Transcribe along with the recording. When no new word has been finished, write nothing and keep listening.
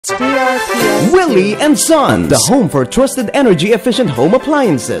DRPS Willy and Sons, the home for trusted energy-efficient home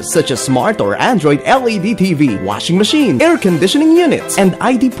appliances such as smart or Android LED TV, washing machine, air conditioning units, and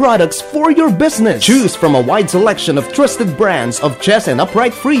IT products for your business. Choose from a wide selection of trusted brands of chest and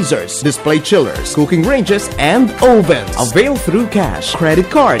upright freezers, display chillers, cooking ranges, and ovens. Avail through cash, credit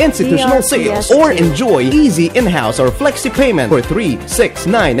card, institutional sales, or enjoy easy in-house or flexi payment for 3, 6,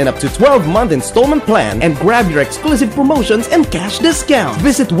 9, and up to 12-month installment plan, and grab your exclusive promotions and cash discounts.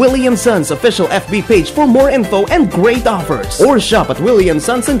 Visit Willy and Sons official FB page for more info and great offers. Or shop at Willy and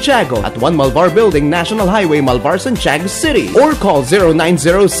Sons Santiago at 1 Malvar Building, National Highway, Malvar, Santiago City. Or call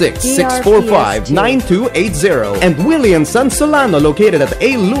 0906-645-9280. And Willy and Sons Solano located at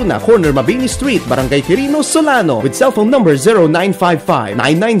A. Luna, corner Mabini Street, Barangay Quirino, Solano, with cell phone number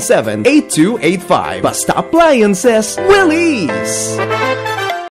 0955-997-8285. Basta Appliances, Willy's!